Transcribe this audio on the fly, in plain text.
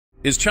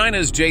Is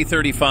China's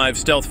J-35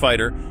 stealth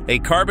fighter a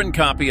carbon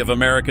copy of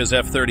America's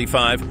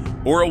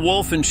F-35 or a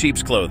wolf in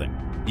sheep's clothing?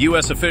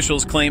 U.S.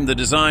 officials claim the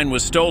design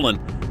was stolen,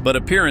 but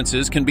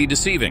appearances can be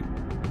deceiving.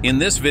 In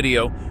this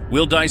video,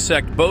 we'll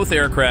dissect both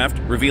aircraft,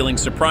 revealing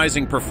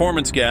surprising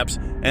performance gaps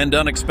and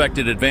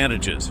unexpected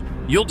advantages.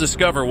 You'll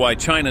discover why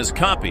China's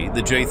copy,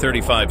 the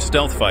J-35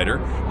 stealth fighter,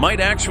 might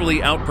actually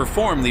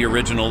outperform the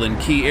original in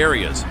key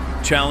areas,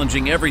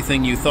 challenging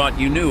everything you thought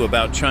you knew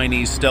about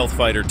Chinese stealth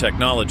fighter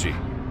technology.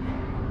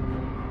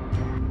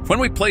 When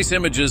we place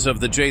images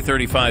of the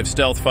J-35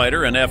 stealth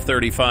fighter and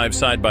F-35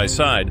 side by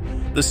side,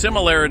 the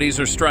similarities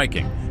are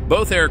striking.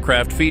 Both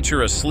aircraft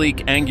feature a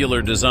sleek,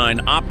 angular design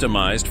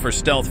optimized for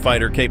stealth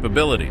fighter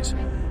capabilities.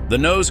 The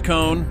nose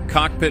cone,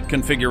 cockpit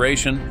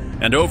configuration,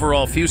 and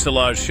overall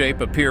fuselage shape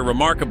appear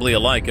remarkably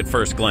alike at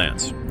first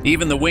glance.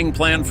 Even the wing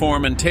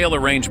planform and tail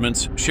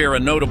arrangements share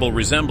a notable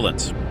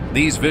resemblance.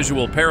 These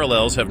visual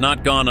parallels have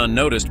not gone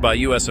unnoticed by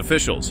U.S.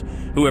 officials,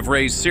 who have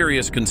raised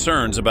serious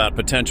concerns about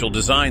potential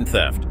design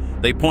theft.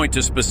 They point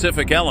to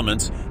specific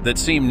elements that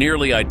seem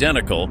nearly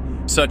identical,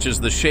 such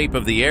as the shape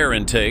of the air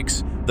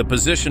intakes, the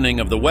positioning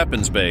of the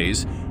weapons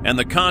bays, and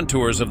the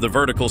contours of the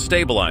vertical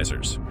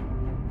stabilizers.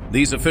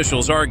 These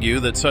officials argue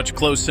that such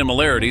close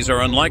similarities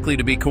are unlikely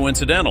to be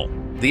coincidental.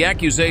 The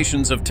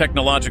accusations of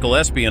technological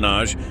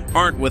espionage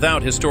aren't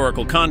without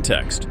historical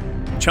context.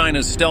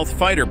 China's stealth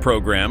fighter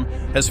program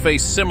has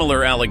faced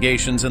similar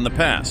allegations in the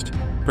past,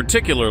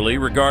 particularly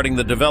regarding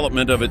the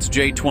development of its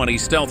J-20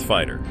 stealth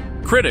fighter.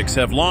 Critics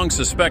have long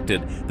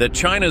suspected that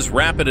China's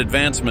rapid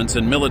advancements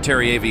in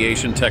military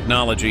aviation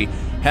technology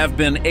have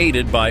been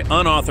aided by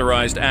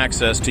unauthorized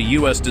access to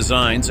U.S.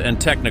 designs and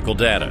technical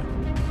data.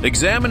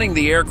 Examining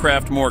the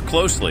aircraft more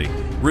closely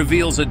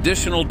reveals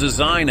additional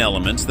design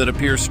elements that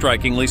appear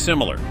strikingly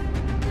similar.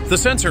 The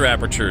sensor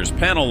apertures,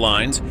 panel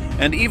lines,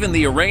 and even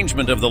the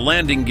arrangement of the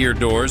landing gear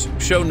doors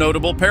show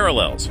notable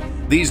parallels.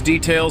 These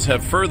details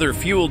have further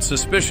fueled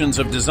suspicions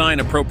of design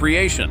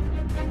appropriation.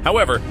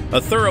 However,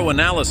 a thorough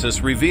analysis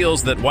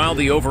reveals that while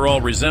the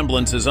overall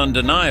resemblance is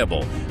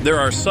undeniable, there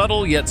are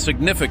subtle yet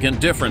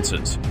significant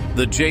differences.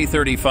 The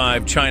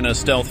J-35 China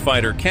stealth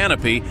fighter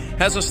canopy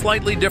has a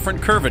slightly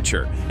different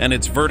curvature, and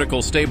its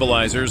vertical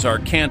stabilizers are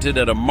canted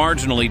at a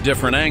marginally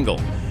different angle.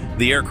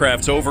 The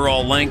aircraft's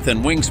overall length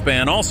and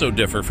wingspan also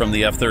differ from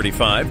the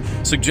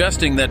F-35,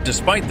 suggesting that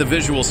despite the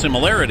visual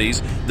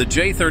similarities, the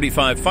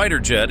J-35 fighter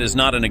jet is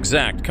not an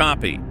exact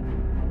copy.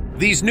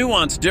 These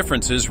nuanced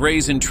differences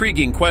raise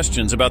intriguing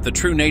questions about the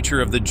true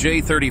nature of the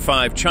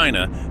J-35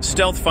 China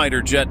stealth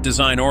fighter jet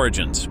design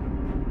origins.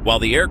 While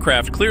the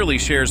aircraft clearly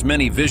shares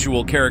many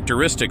visual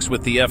characteristics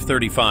with the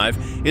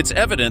F-35, it's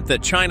evident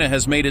that China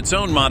has made its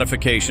own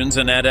modifications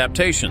and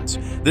adaptations.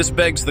 This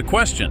begs the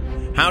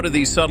question, how do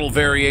these subtle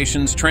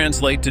variations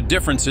translate to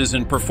differences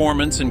in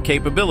performance and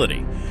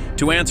capability?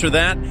 To answer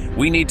that,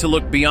 we need to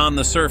look beyond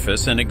the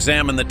surface and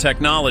examine the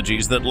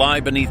technologies that lie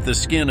beneath the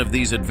skin of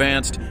these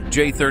advanced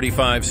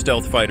J-35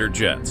 stealth fighter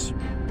jets.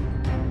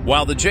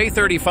 While the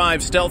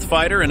J-35 stealth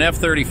fighter and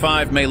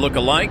F-35 may look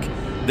alike,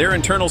 their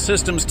internal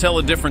systems tell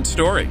a different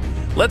story.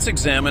 Let's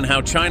examine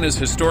how China's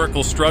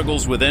historical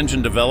struggles with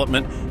engine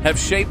development have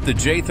shaped the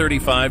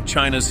J-35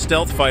 China's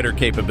stealth fighter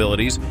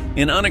capabilities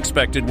in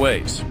unexpected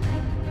ways.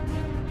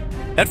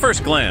 At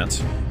first glance,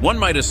 one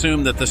might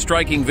assume that the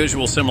striking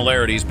visual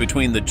similarities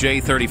between the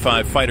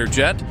J-35 fighter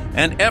jet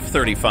and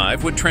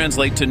F-35 would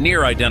translate to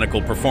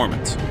near-identical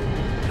performance.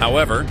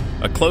 However,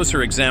 a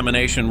closer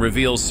examination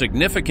reveals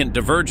significant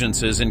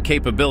divergences in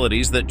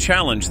capabilities that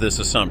challenge this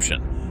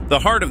assumption. The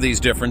heart of these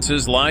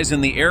differences lies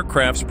in the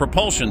aircraft's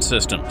propulsion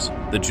systems.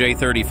 The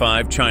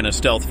J-35 China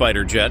stealth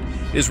fighter jet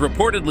is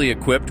reportedly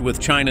equipped with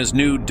China's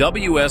new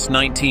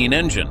WS-19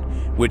 engine,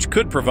 which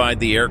could provide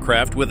the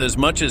aircraft with as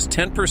much as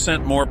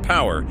 10% more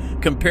power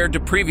compared to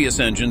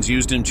previous engines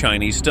used in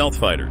Chinese stealth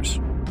fighters.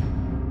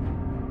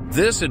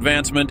 This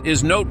advancement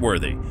is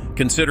noteworthy,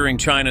 considering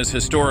China's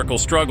historical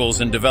struggles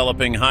in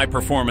developing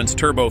high-performance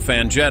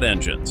turbofan jet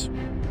engines.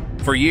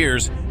 For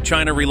years,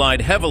 China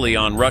relied heavily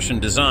on Russian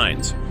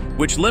designs,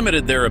 which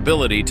limited their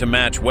ability to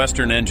match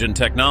Western engine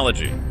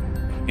technology.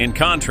 In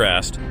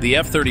contrast, the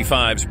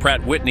F-35's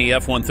Pratt & Whitney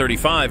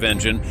F-135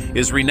 engine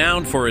is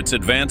renowned for its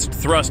advanced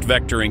thrust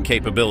vectoring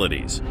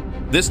capabilities.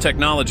 This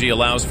technology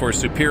allows for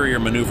superior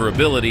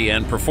maneuverability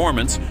and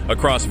performance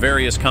across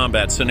various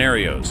combat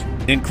scenarios,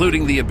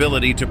 including the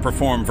ability to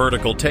perform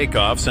vertical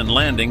takeoffs and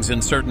landings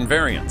in certain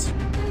variants.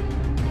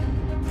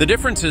 The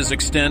differences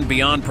extend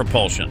beyond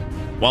propulsion.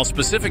 While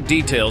specific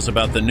details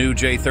about the new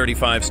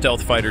J-35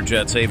 stealth fighter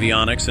jet's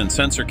avionics and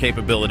sensor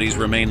capabilities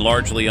remain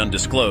largely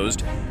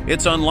undisclosed,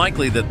 it's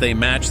unlikely that they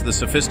match the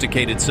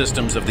sophisticated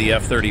systems of the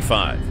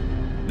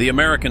F-35. The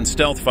American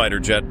stealth fighter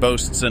jet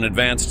boasts an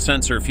advanced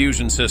sensor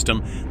fusion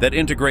system that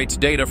integrates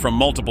data from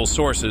multiple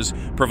sources,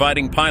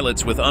 providing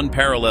pilots with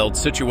unparalleled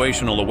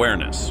situational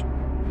awareness.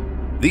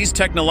 These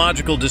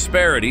technological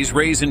disparities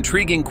raise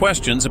intriguing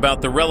questions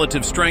about the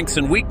relative strengths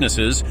and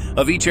weaknesses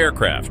of each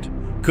aircraft.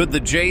 Could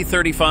the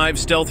J-35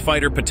 stealth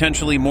fighter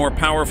potentially more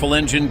powerful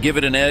engine give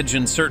it an edge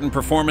in certain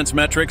performance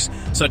metrics,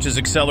 such as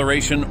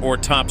acceleration or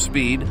top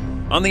speed?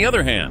 On the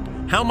other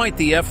hand, how might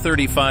the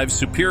F-35's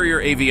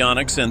superior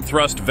avionics and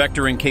thrust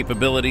vectoring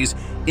capabilities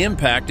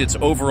impact its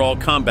overall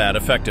combat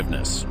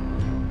effectiveness?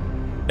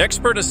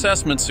 Expert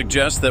assessments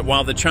suggest that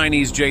while the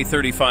Chinese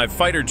J-35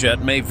 fighter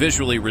jet may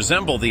visually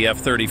resemble the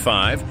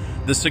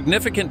F-35, the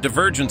significant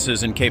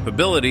divergences in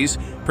capabilities,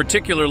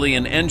 particularly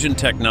in engine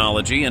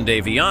technology and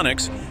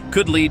avionics,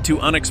 could lead to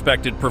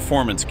unexpected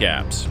performance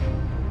gaps.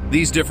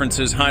 These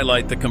differences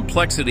highlight the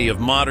complexity of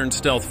modern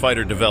stealth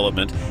fighter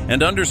development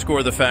and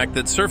underscore the fact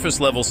that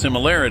surface-level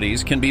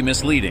similarities can be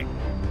misleading.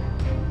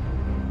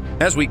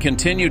 As we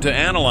continue to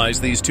analyze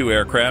these two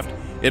aircraft,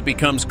 it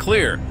becomes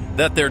clear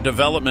that their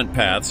development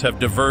paths have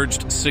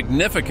diverged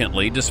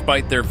significantly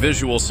despite their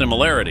visual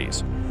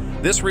similarities.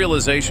 This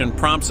realization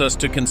prompts us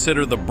to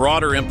consider the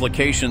broader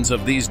implications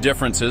of these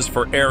differences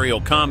for aerial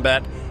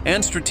combat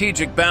and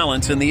strategic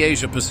balance in the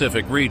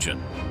Asia-Pacific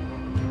region.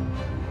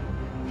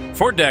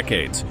 For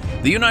decades,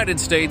 the United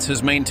States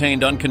has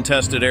maintained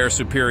uncontested air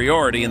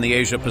superiority in the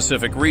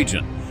Asia-Pacific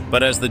region,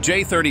 but as the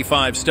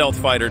J-35 stealth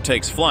fighter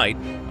takes flight,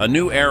 a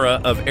new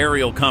era of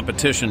aerial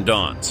competition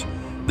dawns.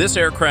 This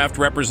aircraft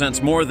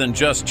represents more than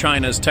just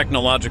China's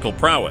technological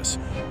prowess.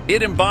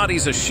 It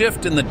embodies a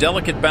shift in the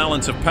delicate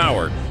balance of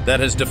power that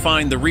has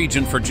defined the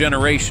region for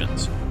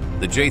generations.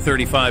 The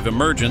J-35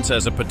 emergence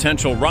as a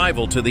potential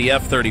rival to the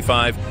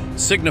F-35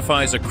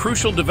 signifies a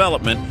crucial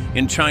development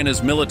in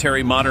China's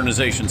military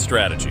modernization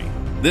strategy.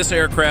 This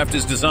aircraft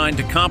is designed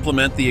to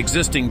complement the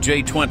existing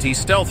J-20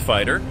 stealth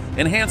fighter,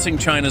 enhancing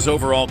China's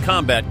overall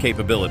combat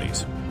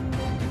capabilities.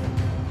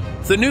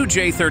 The new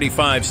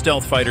J-35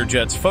 stealth fighter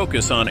jet's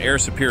focus on air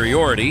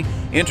superiority,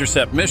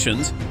 intercept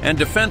missions, and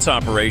defense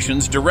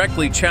operations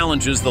directly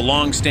challenges the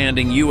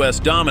long-standing U.S.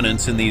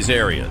 dominance in these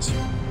areas.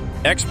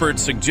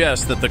 Experts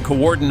suggest that the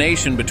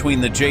coordination between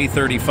the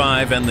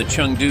J-35 and the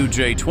Chengdu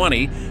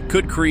J-20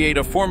 could create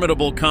a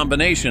formidable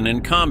combination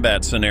in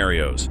combat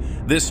scenarios.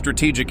 This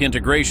strategic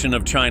integration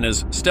of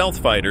China's stealth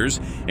fighters,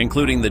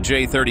 including the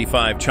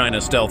J-35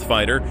 China stealth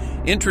fighter,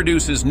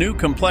 introduces new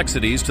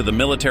complexities to the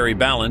military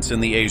balance in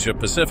the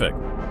Asia-Pacific.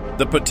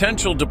 The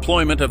potential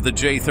deployment of the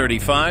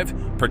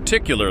J-35,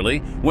 particularly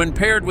when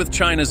paired with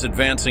China's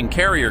advancing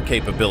carrier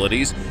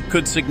capabilities,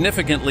 could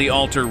significantly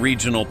alter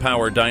regional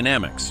power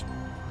dynamics.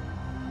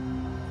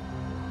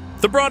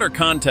 The broader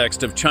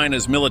context of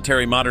China's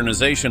military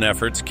modernization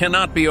efforts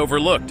cannot be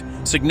overlooked.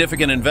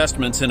 Significant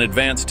investments in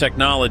advanced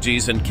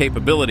technologies and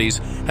capabilities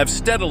have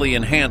steadily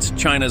enhanced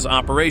China's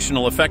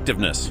operational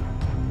effectiveness.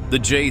 The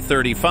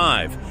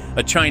J-35,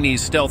 a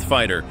Chinese stealth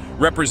fighter,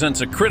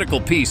 represents a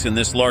critical piece in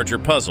this larger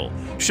puzzle,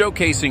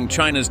 showcasing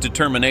China's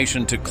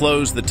determination to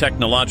close the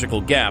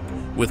technological gap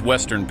with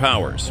Western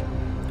powers.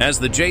 As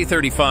the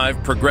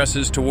J-35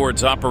 progresses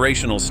towards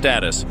operational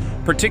status,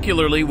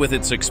 particularly with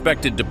its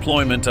expected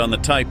deployment on the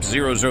Type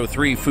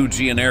 003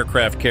 Fujian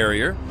aircraft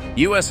carrier,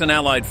 U.S. and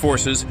allied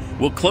forces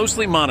will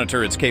closely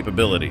monitor its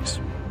capabilities.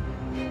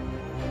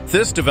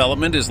 This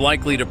development is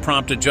likely to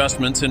prompt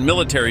adjustments in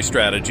military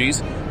strategies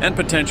and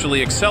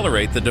potentially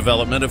accelerate the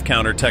development of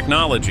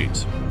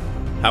counter-technologies.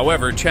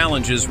 However,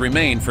 challenges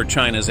remain for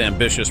China's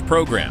ambitious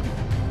program.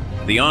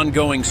 The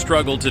ongoing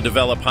struggle to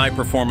develop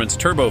high-performance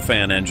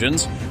turbofan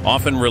engines,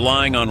 often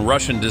relying on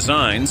Russian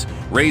designs,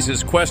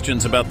 raises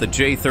questions about the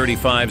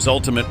J-35's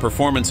ultimate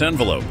performance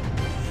envelope.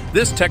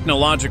 This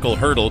technological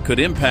hurdle could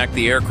impact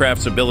the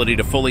aircraft's ability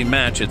to fully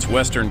match its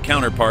Western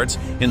counterparts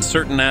in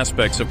certain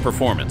aspects of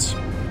performance.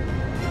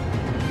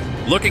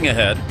 Looking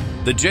ahead,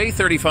 the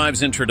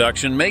J-35's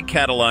introduction may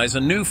catalyze a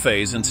new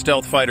phase in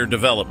stealth fighter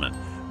development.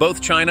 Both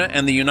China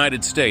and the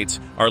United States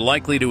are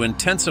likely to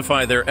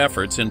intensify their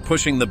efforts in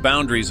pushing the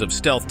boundaries of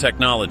stealth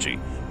technology,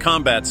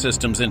 combat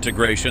systems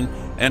integration,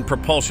 and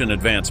propulsion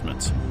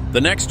advancements. The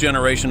next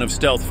generation of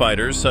stealth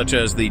fighters, such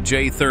as the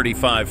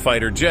J-35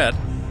 fighter jet,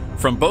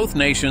 from both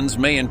nations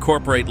may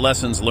incorporate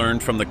lessons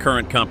learned from the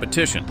current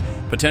competition,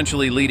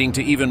 potentially leading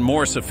to even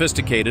more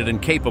sophisticated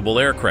and capable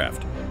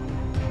aircraft.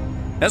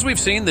 As we've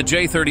seen, the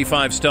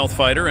J-35 stealth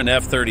fighter and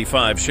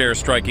F-35 share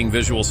striking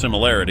visual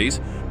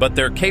similarities, but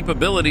their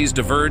capabilities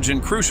diverge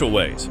in crucial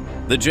ways.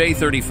 The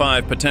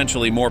J-35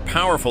 potentially more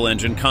powerful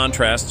engine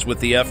contrasts with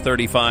the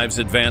F-35's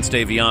advanced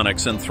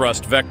avionics and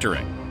thrust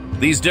vectoring.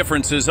 These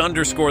differences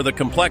underscore the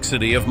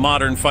complexity of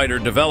modern fighter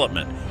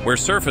development, where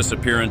surface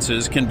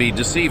appearances can be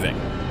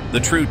deceiving. The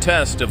true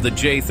test of the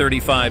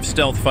J-35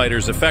 stealth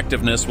fighter's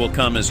effectiveness will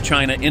come as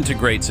China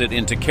integrates it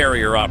into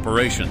carrier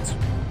operations,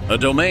 a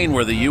domain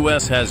where the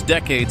U.S. has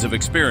decades of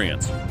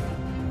experience.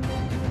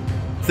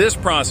 This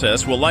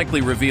process will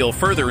likely reveal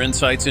further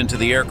insights into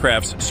the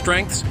aircraft's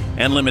strengths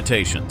and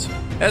limitations.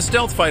 As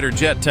stealth fighter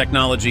jet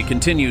technology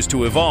continues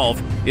to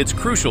evolve, it's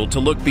crucial to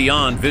look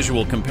beyond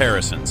visual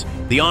comparisons.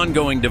 The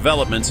ongoing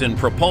developments in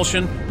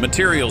propulsion,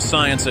 materials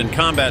science, and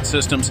combat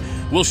systems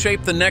will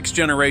shape the next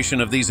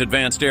generation of these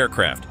advanced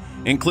aircraft,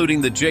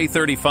 including the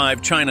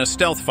J-35 China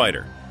stealth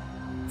fighter.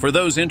 For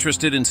those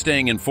interested in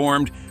staying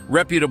informed,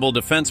 reputable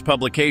defense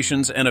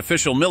publications and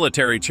official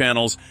military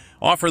channels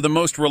offer the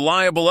most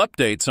reliable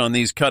updates on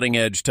these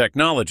cutting-edge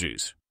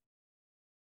technologies.